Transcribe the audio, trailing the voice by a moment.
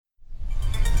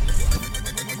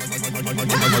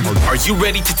Are you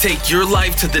ready to take your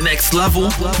life to the next level?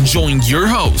 Join your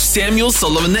host, Samuel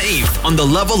Sullivan VIII, on the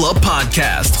Level Up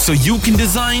Podcast so you can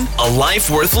design a life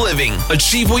worth living,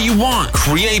 achieve what you want,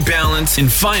 create balance, and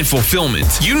find fulfillment.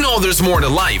 You know there's more to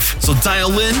life, so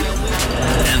dial in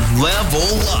and level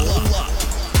up.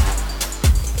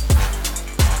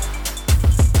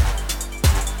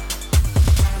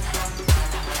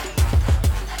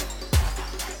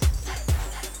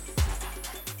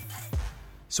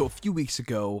 So a few weeks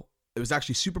ago, it was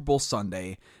actually Super Bowl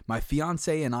Sunday. My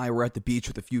fiance and I were at the beach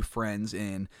with a few friends,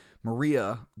 and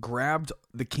Maria grabbed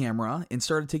the camera and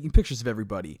started taking pictures of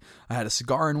everybody. I had a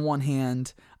cigar in one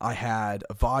hand. I had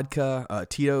a vodka,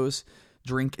 Tito's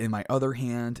drink in my other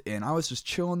hand, and I was just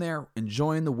chilling there,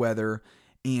 enjoying the weather.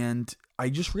 And I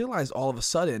just realized all of a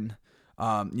sudden,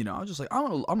 I was just like,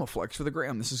 I'm gonna flex for the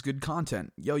gram. This is good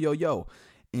content. Yo, yo, yo.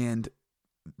 And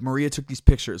Maria took these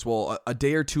pictures. Well, a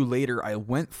day or two later, I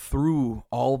went through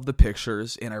all of the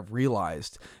pictures and I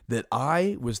realized that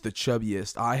I was the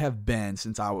chubbiest I have been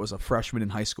since I was a freshman in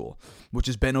high school, which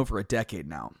has been over a decade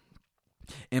now.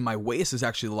 And my waist is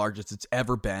actually the largest it's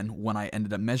ever been when I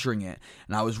ended up measuring it.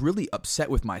 And I was really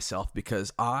upset with myself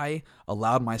because I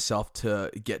allowed myself to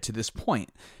get to this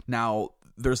point. Now,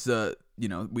 there's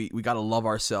we got to love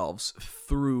ourselves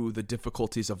through the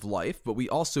difficulties of life, but we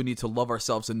also need to love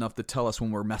ourselves enough to tell us when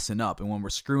we're messing up and when we're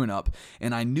screwing up.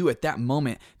 And I knew at that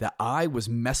moment that I was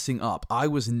messing up. I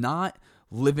was not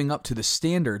living up to the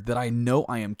standard that I know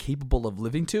I am capable of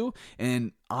living to,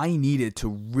 and I needed to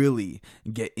really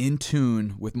get in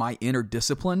tune with my inner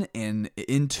discipline and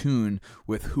in tune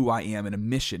with who I am in a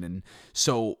mission. And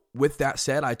so with that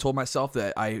said, I told myself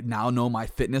that I now know my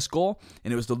fitness goal,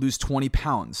 and it was to lose 20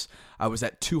 pounds. I was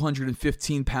at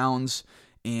 215 pounds,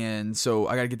 and so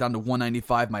I got to get down to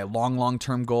 195. My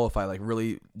long-term goal, if I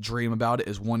really dream about it,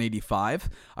 is 185.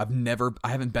 I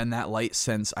haven't been that light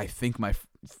since I think my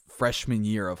freshman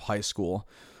year of high school,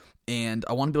 and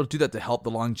I want to be able to do that to help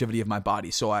the longevity of my body.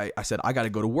 So I said, I got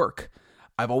to go to work.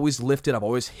 I've always lifted. I've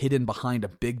always hidden behind a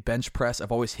big bench press.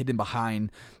 I've always hidden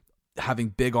behind having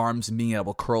big arms and being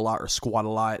able to curl out or squat a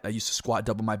lot. I used to squat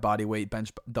double my body weight,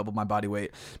 bench double my body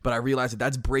weight, but I realized that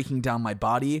that's breaking down my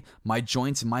body. My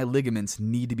joints and my ligaments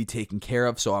need to be taken care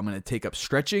of, so I'm going to take up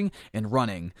stretching and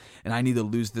running, and I need to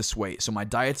lose this weight. So my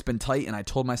diet's been tight, and I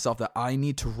told myself that I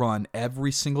need to run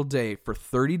every single day for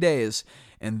 30 days,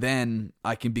 and then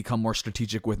I can become more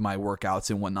strategic with my workouts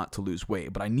and whatnot to lose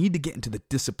weight. But I need to get into the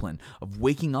discipline of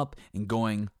waking up and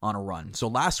going on a run. So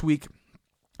last week,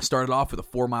 started off with a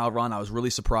 4-mile run. I was really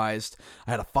surprised.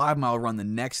 I had a 5-mile run the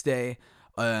next day,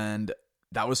 and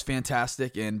that was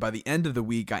fantastic. And by the end of the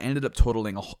week, I ended up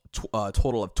totaling a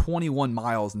total of 21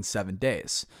 miles in 7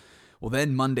 days. Well,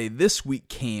 then Monday this week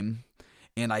came,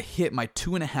 and I hit my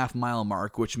 2.5 mile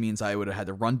mark, which means I would have had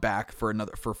to run back for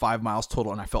 5 miles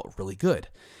total, and I felt really good.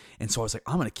 And so I was like,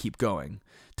 I'm going to keep going.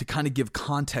 To kind of give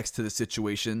context to the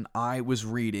situation, I was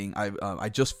reading, I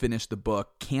just finished the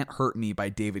book Can't Hurt Me by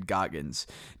David Goggins.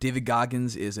 David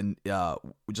Goggins is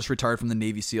just retired from the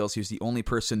Navy SEALs. He was the only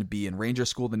person to be in Ranger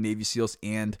School, the Navy SEALs,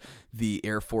 and the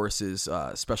Air Force's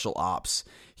Special Ops.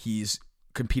 He's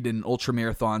competed in ultra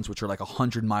marathons, which are like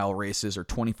 100-mile races or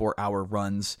 24-hour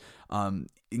runs.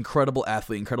 Incredible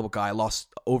athlete, incredible guy. Lost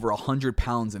over 100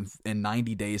 pounds in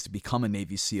 90 days to become a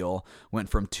Navy SEAL. Went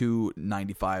from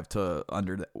 295 to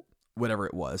under whatever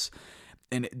it was.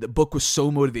 And the book was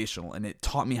so motivational, and it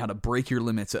taught me how to break your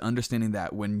limits and understanding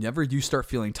that whenever you start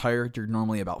feeling tired, you're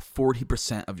normally about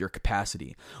 40% of your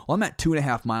capacity. Well, I'm at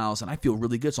 2.5 miles, and I feel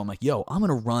really good. So I'm like, I'm going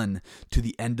to run to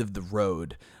the end of the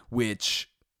road, which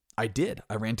I did.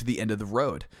 I ran to the end of the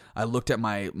road. I looked at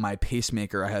my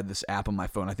pacemaker. I had this app on my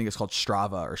phone. I think it's called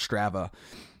Strava.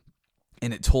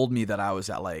 And it told me that I was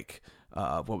at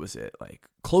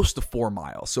close to 4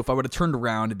 miles. So if I would have turned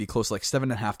around, it'd be close to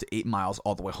 7.5 to 8 miles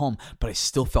all the way home, but I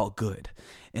still felt good.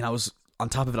 And I was, on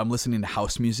top of it, I'm listening to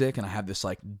house music, and I have this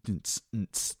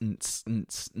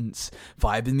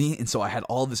vibe in me. And so I had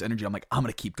all this energy. I'm like, I'm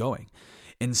going to keep going.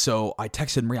 And so I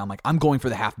texted Maria. I'm like, I'm going for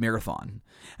the half marathon.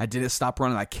 I didn't stop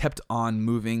running. I kept on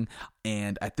moving.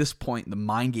 And at this point, the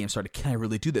mind game started, can I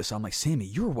really do this? So I'm like, Sammy,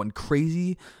 you're one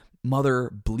crazy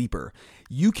mother bleeper.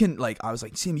 You can, I was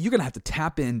like, Sammy, you're going to have to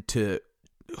tap into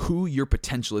who your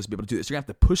potential is to be able to do this. You're going to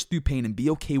have to push through pain and be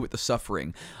okay with the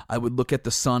suffering. I would look at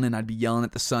the sun and I'd be yelling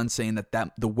at the sun saying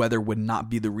that the weather would not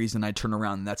be the reason I turn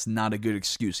around. And that's not a good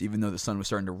excuse, even though the sun was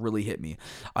starting to really hit me.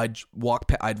 I'd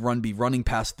be running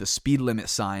past the speed limit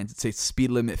signs. It'd say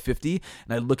speed limit 50.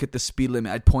 And I'd look at the speed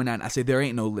limit. I'd point out and I'd say, there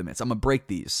ain't no limits. I'm going to break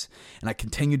these. And I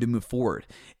continued to move forward.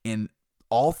 And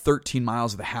all 13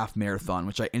 miles of the half marathon,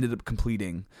 which I ended up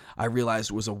completing, I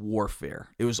realized was a warfare.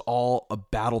 It was all a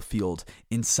battlefield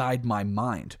inside my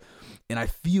mind. And I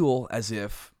feel as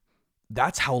if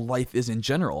that's how life is in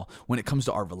general. When it comes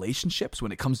to our relationships,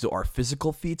 when it comes to our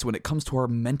physical feats, when it comes to our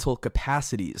mental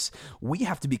capacities, we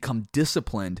have to become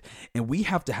disciplined, and we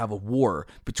have to have a war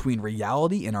between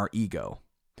reality and our ego.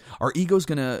 Our ego is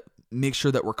going to make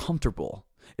sure that we're comfortable.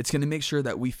 It's going to make sure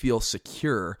that we feel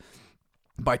secure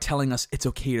by telling us it's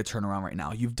okay to turn around right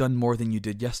now. You've done more than you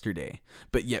did yesterday,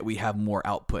 but yet we have more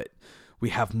output. We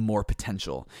have more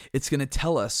potential. It's going to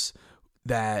tell us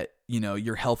that,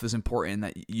 your health is important,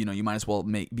 that, you might as well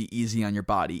be easy on your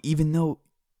body, even though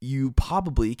you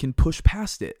probably can push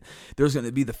past it. There's going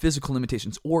to be the physical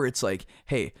limitations, or it's like,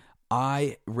 hey,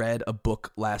 I read a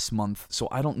book last month, so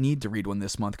I don't need to read one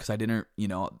this month because I didn't,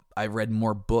 I read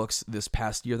more books this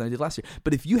past year than I did last year.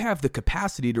 But if you have the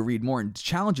capacity to read more and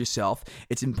challenge yourself,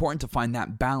 it's important to find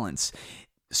that balance.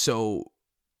 So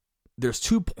there's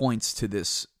 2 points to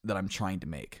this that I'm trying to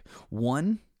make.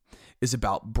 One is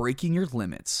about breaking your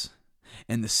limits,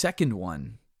 and the second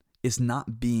one is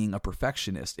not being a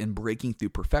perfectionist and breaking through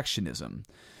perfectionism.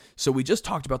 So we just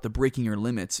talked about the breaking your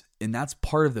limits, and that's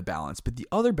part of the balance. But the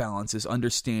other balance is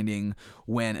understanding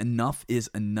when enough is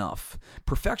enough.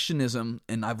 Perfectionism,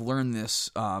 and I've learned this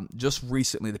just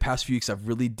recently, the past few weeks, I've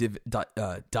really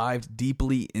dived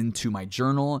deeply into my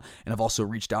journal, and I've also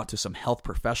reached out to some health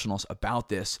professionals about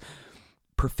this.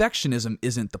 Perfectionism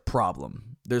isn't the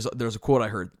problem. There's a quote I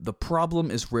heard: the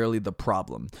problem is rarely the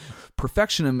problem.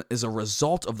 Perfectionism is a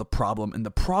result of the problem, and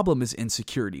the problem is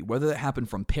insecurity, whether that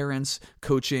happened from parents,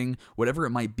 coaching, whatever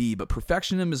it might be. But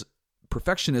perfectionism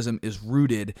is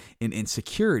rooted in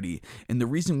insecurity. And the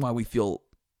reason why we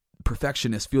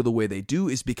perfectionists feel the way they do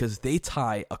is because they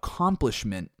tie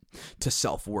accomplishment to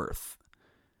self-worth.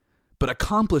 But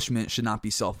accomplishment should not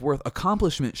be self-worth.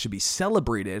 Accomplishment should be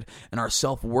celebrated, and our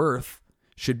self-worth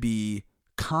should be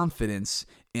confidence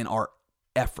in our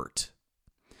effort.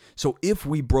 So if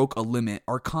we broke a limit,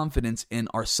 our confidence in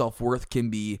our self-worth can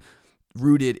be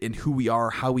rooted in who we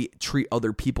are, how we treat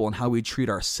other people, and how we treat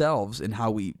ourselves, and how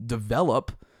we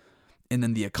develop. And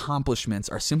then the accomplishments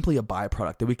are simply a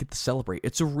byproduct that we get to celebrate.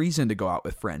 It's a reason to go out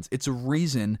with friends. It's a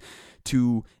reason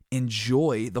to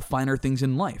enjoy the finer things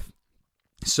in life.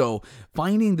 So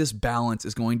finding this balance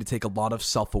is going to take a lot of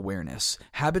self-awareness.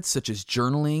 Habits such as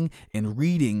journaling and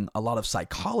reading a lot of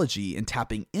psychology and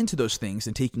tapping into those things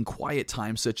and taking quiet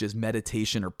time such as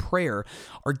meditation or prayer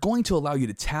are going to allow you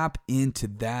to tap into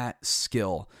that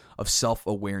skill of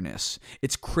self-awareness.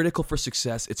 It's critical for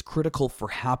success. It's critical for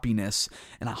happiness.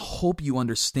 And I hope you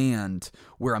understand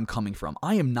where I'm coming from.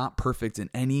 I am not perfect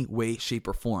in any way, shape,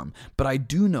 or form, but I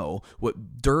do know what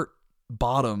broke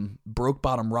bottom,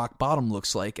 rock bottom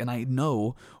looks like, and I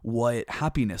know what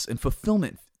happiness and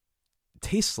fulfillment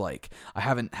tastes like. I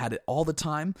haven't had it all the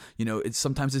time.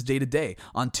 Sometimes it's day to day.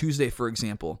 On Tuesday, for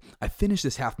example, I finished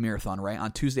this half marathon, right?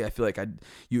 On Tuesday, I feel like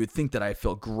you would think that I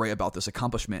felt great about this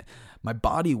accomplishment. My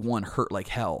body, hurt like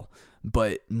hell.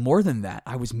 But more than that,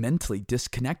 I was mentally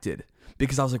disconnected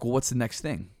because I was like, well, what's the next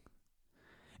thing?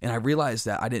 And I realized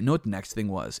that I didn't know what the next thing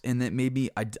was. And that maybe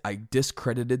I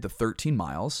discredited the 13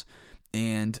 miles.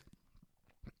 And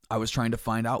I was trying to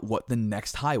find out what the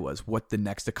next high was, what the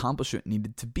next accomplishment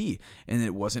needed to be. And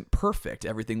it wasn't perfect.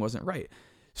 Everything wasn't right.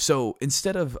 So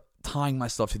instead of tying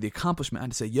myself to the accomplishment, I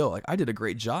had to say, I did a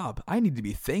great job. I need to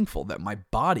be thankful that my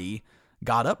body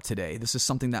got up today. This is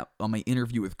something that on my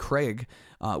interview with Craig,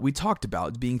 we talked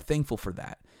about, being thankful for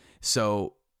that.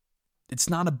 So it's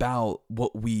not about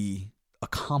what we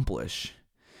accomplish.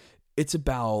 It's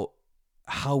about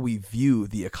how we view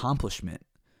the accomplishment.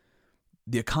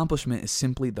 The accomplishment is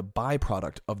simply the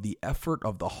byproduct of the effort,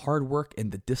 of the hard work,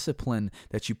 and the discipline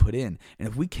that you put in. And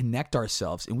if we connect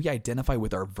ourselves and we identify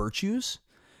with our virtues,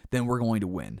 then we're going to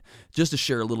win. Just to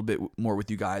share a little bit more with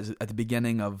you guys, at the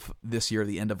beginning of this year,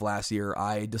 the end of last year,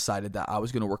 I decided that I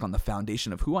was going to work on the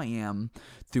foundation of who I am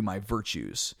through my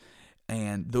virtues.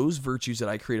 And those virtues that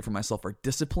I created for myself are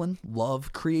discipline,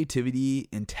 love, creativity,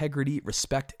 integrity,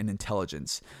 respect, and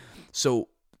intelligence. So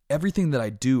everything that I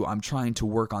do, I'm trying to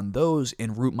work on those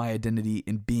and root my identity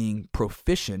in being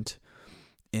proficient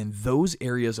in those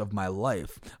areas of my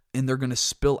life. And they're going to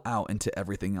spill out into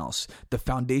everything else. The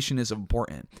foundation is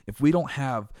important. If we don't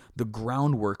have the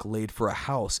groundwork laid for a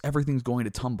house, everything's going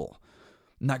to tumble.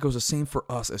 And that goes the same for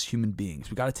us as human beings.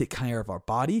 We got to take care of our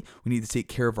body. We need to take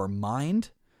care of our mind.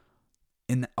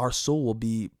 And our soul will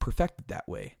be perfected that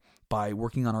way by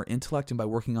working on our intellect and by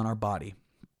working on our body.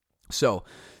 So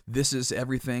this is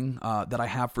everything that I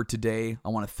have for today. I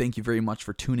want to thank you very much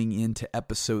for tuning in to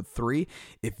episode 3.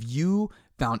 If you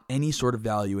found any sort of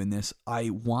value in this,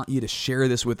 I want you to share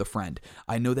this with a friend.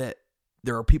 I know that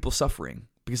there are people suffering,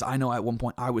 because I know at one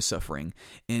point I was suffering.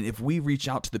 And if we reach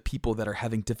out to the people that are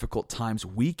having difficult times,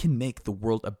 we can make the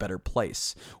world a better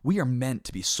place. We are meant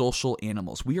to be social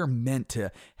animals. We are meant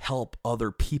to help other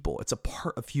people. It's a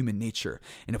part of human nature.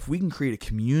 And if we can create a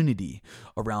community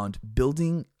around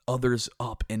building others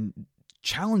up and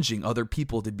challenging other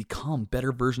people to become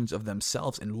better versions of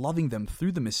themselves and loving them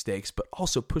through the mistakes, but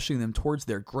also pushing them towards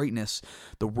their greatness,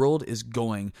 the world is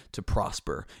going to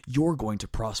prosper. You're going to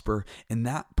prosper, and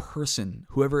that person,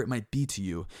 whoever it might be to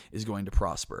you, is going to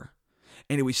prosper.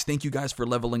 Anyways, thank you guys for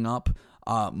leveling up.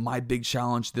 My big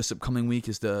challenge this upcoming week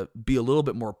is to be a little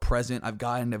bit more present. I've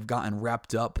gotten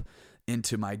wrapped up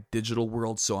into my digital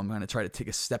world, so I'm going to try to take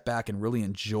a step back and really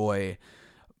enjoy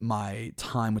my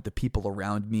time with the people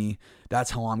around me.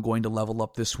 That's how I'm going to level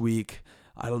up this week.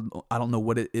 I don't know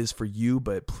what it is for you,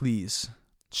 but please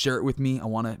share it with me. I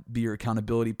want to be your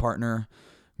accountability partner.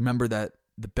 Remember that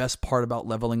the best part about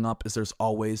leveling up is there's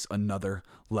always another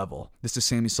level. This is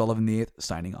Sammy Sullivan the 8th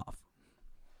signing off.